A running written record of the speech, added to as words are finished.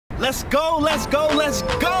Let's go, let's go, let's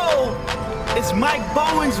go! It's Mike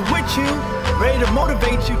Bowens with you, ready to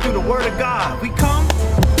motivate you through the Word of God. We come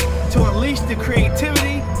to unleash the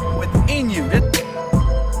creativity within you. That's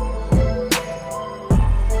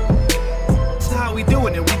how we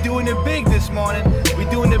doing it. We doing it big this morning. We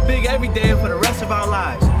doing it big every day for the rest of our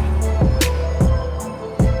lives.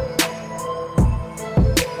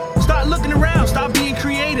 Start looking around, start being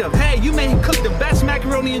creative. Hey, you may cook the best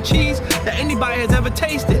macaroni and cheese that anybody has ever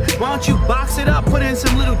tasted. Why don't you box it up, put it in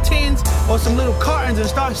some little tins or some little cartons and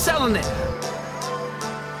start selling it?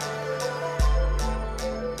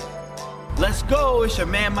 Let's go. It's your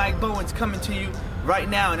man Mike Bowens coming to you right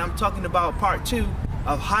now, and I'm talking about part 2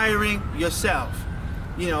 of hiring yourself.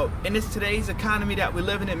 You know, in today's economy that we're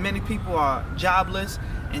living in, many people are jobless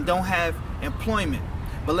and don't have employment.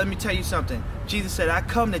 But let me tell you something. Jesus said, I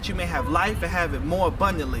come that you may have life and have it more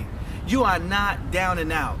abundantly. You are not down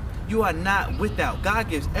and out. You are not without. God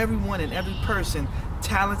gives everyone and every person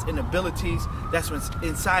talents and abilities that's what's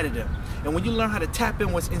inside of them. And when you learn how to tap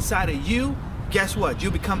in what's inside of you, guess what?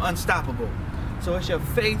 You become unstoppable. So it's your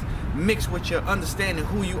faith mixed with your understanding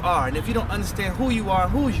who you are. And if you don't understand who you are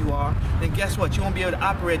and whose you are, then guess what? You won't be able to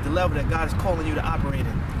operate at the level that God is calling you to operate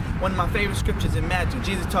in. One of my favorite scriptures in Matthew,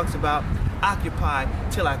 Jesus talks about occupy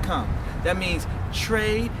till I come. That means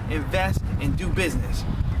trade, invest, and do business.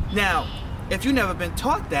 Now, if you've never been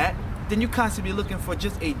taught that, then you constantly be looking for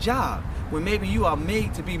just a job, when maybe you are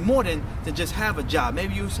made to be more than to just have a job.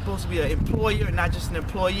 Maybe you're supposed to be an employer, not just an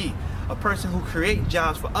employee, a person who creates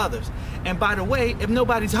jobs for others. And by the way, if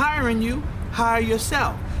nobody's hiring you, hire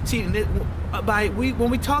yourself. See, when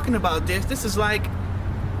we're talking about this is like,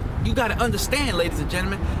 you got to understand, ladies and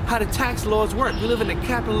gentlemen, how the tax laws work. We live in a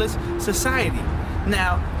capitalist society.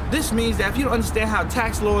 Now, this means that if you don't understand how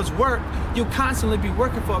tax laws work, you'll constantly be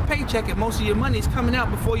working for a paycheck and most of your money is coming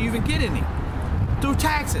out before you even get any, through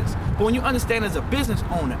taxes. But when you understand as a business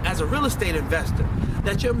owner, as a real estate investor,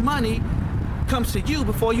 that your money comes to you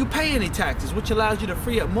before you pay any taxes, which allows you to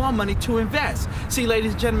free up more money to invest. See,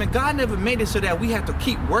 ladies and gentlemen, God never made it so that we have to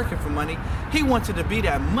keep working for money. He wants it to be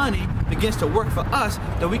that money begins to work for us,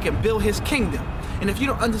 that we can build His kingdom. And if you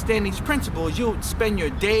don't understand these principles, you'll spend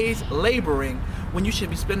your days laboring when you should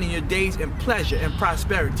be spending your days in pleasure and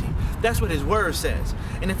prosperity. That's what His Word says.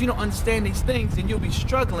 And if you don't understand these things, then you'll be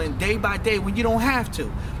struggling day by day when you don't have to.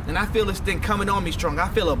 And I feel this thing coming on me strong. I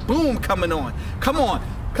feel a boom coming on. Come on,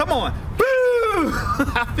 come on, boom!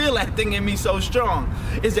 I feel that thing in me so strong.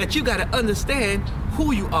 Is that you got to understand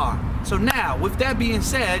who you are. So now, with that being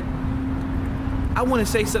said, I want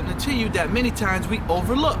to say something to you that many times we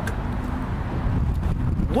overlook.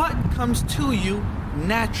 What comes to you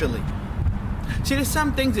naturally? See, there's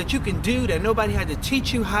some things that you can do that nobody had to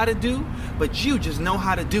teach you how to do, but you just know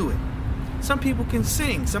how to do it. Some people can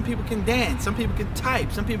sing, some people can dance, some people can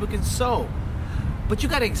type, some people can sew. But you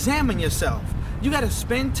got to examine yourself. You got to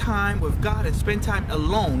spend time with God and spend time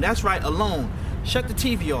alone. That's right, alone. Shut the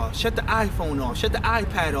TV off, shut the iPhone off, shut the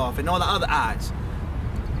iPad off, and all the other eyes.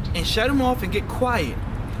 And shut them off and get quiet.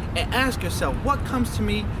 And ask yourself, what comes to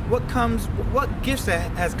me, what gifts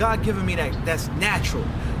has God given me that's natural?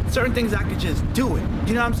 Certain things I could just do it.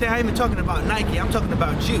 You know what I'm saying? I ain't even talking about Nike, I'm talking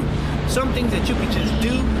about you. Some things that you can just do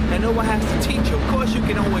that no one has to teach you. Of course, you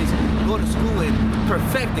can always go to school and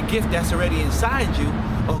perfect the gift that's already inside you,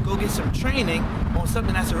 or go get some training on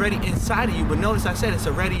something that's already inside of you. But notice I said it's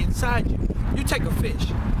already inside you. You take a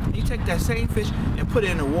fish, you take that same fish and put it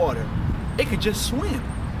in the water. It could just swim.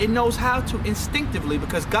 It knows how to instinctively,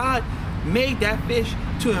 because God made that fish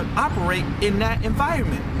to operate in that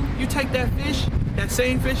environment. You take that fish, that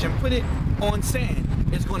same fish, and put it on sand,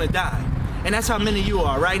 it's going to die. And that's how many of you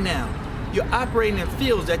are right now. You're operating in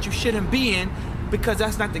fields that you shouldn't be in, because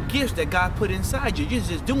that's not the gifts that God put inside you. You're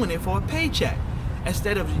just doing it for a paycheck,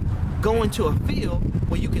 instead of going to a field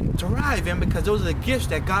where you can thrive in, because those are the gifts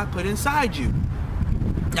that God put inside you.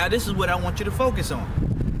 Now, this is what I want you to focus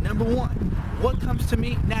on. Number 1, what comes to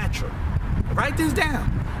me natural? Write this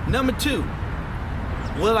down. Number 2,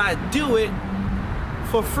 will I do it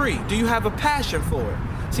for free? Do you have a passion for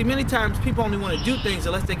it? See, many times people only want to do things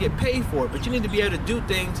unless they get paid for it, but you need to be able to do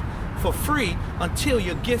things for free until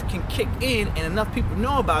your gift can kick in and enough people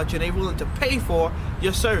know about you and they're willing to pay for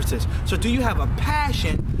your services. So do you have a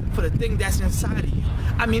passion for the thing that's inside of you?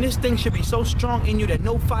 I mean, this thing should be so strong in you that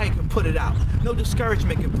no fire can put it out. No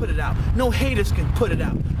discouragement can put it out. No haters can put it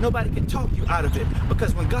out. Nobody can talk you out of it.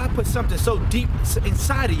 Because when God puts something so deep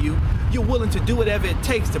inside of you, you're willing to do whatever it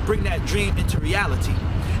takes to bring that dream into reality.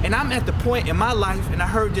 And I'm at the point in my life, and I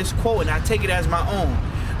heard this quote and I take it as my own,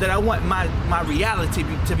 that I want my reality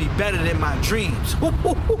to be better than my dreams.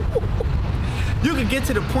 You can get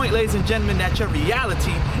to the point, ladies and gentlemen, that your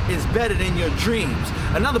reality is better than your dreams.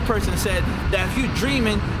 Another person said that if you're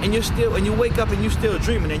dreaming and you wake up and you're still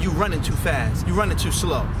dreaming and you're running too fast, you're running too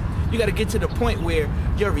slow. You got to get to the point where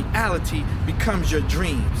your reality becomes your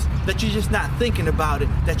dreams, that you're just not thinking about it,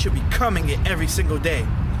 that you're becoming it every single day.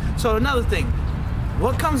 So another thing,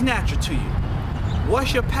 what comes natural to you?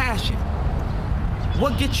 What's your passion?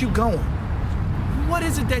 What gets you going? What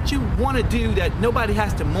is it that you want to do that nobody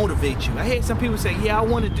has to motivate you? I hear some people say, yeah, I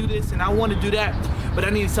want to do this and I want to do that, but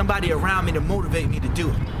I need somebody around me to motivate me to do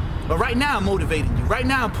it. But right now I'm motivating you. Right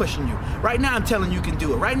now I'm pushing you. Right now I'm telling you can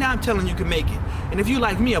do it. Right now I'm telling you can make it. And if you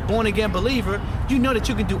like me, a born again believer, you know that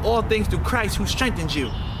you can do all things through Christ who strengthens you.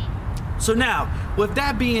 So now, with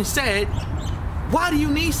that being said, why do you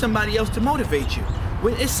need somebody else to motivate you?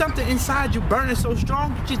 When it's something inside you burning so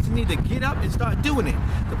strong, you just need to get up and start doing it.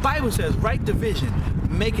 The Bible says, write the vision,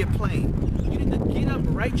 make it plain. You need to get up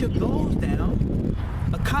and write your goals down,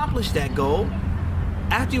 accomplish that goal.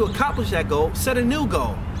 After you accomplish that goal, set a new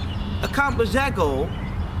goal. Accomplish that goal,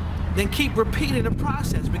 then keep repeating the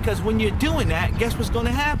process, because when you're doing that, guess what's going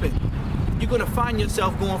to happen? You're going to find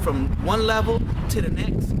yourself going from one level to the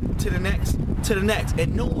next, to the next, to the next,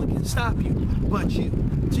 and no one can stop you but you.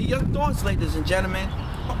 So your thoughts, ladies and gentlemen,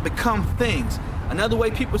 become things. Another way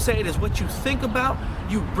people say it is what you think about,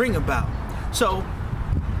 you bring about. So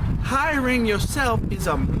hiring yourself is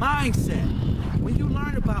a mindset. When you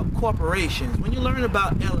learn about corporations, when you learn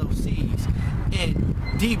about LLCs and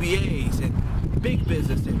DBAs and big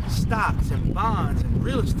business and stocks and bonds and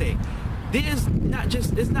real estate, it's not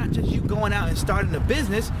just you going out and starting a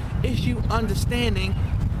business, it's you understanding,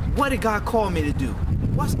 what did God call me to do?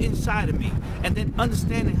 What's inside of me? And then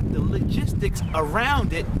understanding the logistics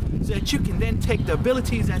around it so that you can then take the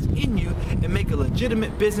abilities that's in you and make a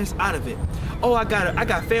legitimate business out of it. Oh, I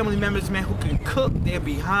got family members, man, who can cook their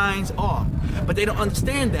behinds off, but they don't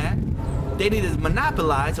understand that. They need to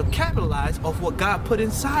monopolize or capitalize off what God put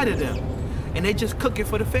inside of them. And they just cook it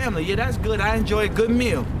for the family. Yeah, that's good. I enjoy a good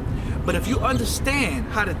meal. But if you understand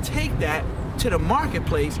how to take that to the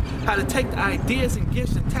marketplace, how to take the ideas and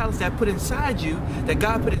gifts and talents that put inside you, that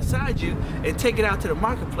God put inside you, and take it out to the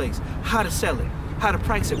marketplace, how to sell it, how to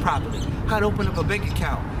price it properly, how to open up a bank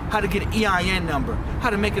account, how to get an EIN number, how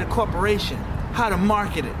to make it a corporation, how to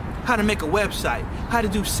market it, how to make a website, how to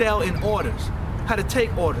do sell in orders, how to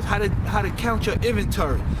take orders, how to count your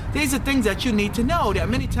inventory. These are things that you need to know that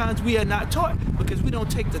many times we are not taught because we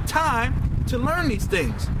don't take the time to learn these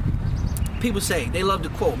things. People say, they love to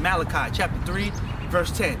quote Malachi chapter 3,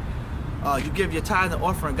 verse 10. You give your tithe and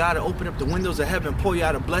offering, God will open up the windows of heaven, pour you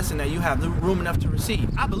out a blessing that you have room enough to receive.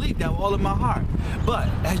 I believe that with all of my heart. But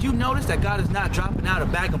as you notice that God is not dropping out a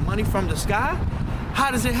bag of money from the sky, how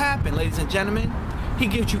does it happen, ladies and gentlemen? He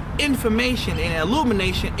gives you information and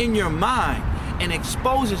illumination in your mind and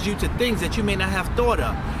exposes you to things that you may not have thought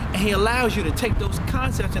of. And he allows you to take those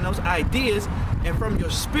concepts and those ideas and from your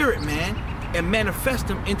spirit, man, and manifest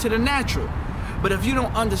them into the natural. But if you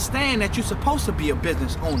don't understand that you're supposed to be a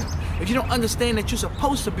business owner, if you don't understand that you're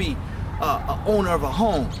supposed to be an owner of a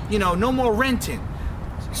home, you know, no more renting.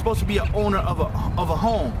 You're supposed to be an owner of a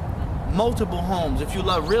home, multiple homes. If you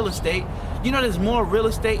love real estate, you know there's more real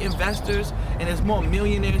estate investors and there's more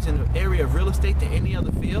millionaires in the area of real estate than any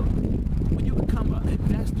other field. When you become an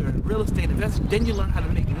investor, a real estate investor, then you learn how to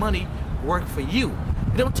make money work for you.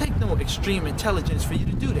 It don't take no extreme intelligence for you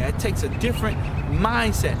to do that. It takes a different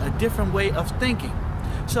mindset, a different way of thinking.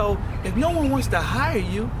 So if no one wants to hire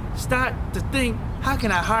you, start to think, how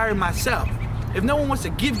can I hire myself? If no one wants to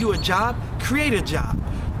give you a job, create a job.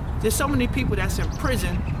 There's so many people that's in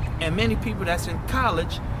prison and many people that's in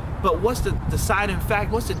college, but what's the deciding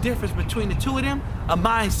fact? What's the difference between the two of them? A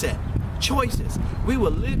mindset, choices. We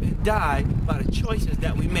will live and die by the choices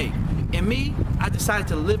that we make. And me, I decided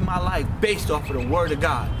to live my life based off of the Word of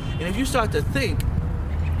God. And if you start to think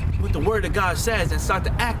what the Word of God says and start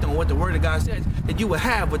to act on what the Word of God says, then you will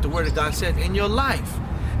have what the Word of God says in your life.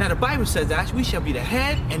 Now the Bible says that we shall be the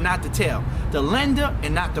head and not the tail, the lender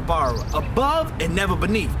and not the borrower, above and never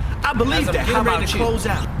beneath. I believe that. How about you? Close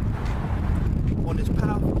out on this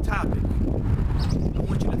powerful topic. I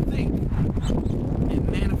want you to think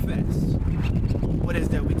and manifest what it is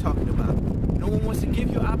that we're talking about. No one wants to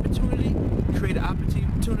give you an opportunity. Create an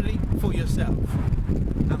opportunity for yourself.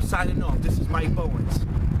 I'm signing off. This is Mike Bowens.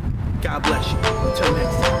 God bless you. Until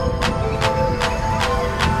next time.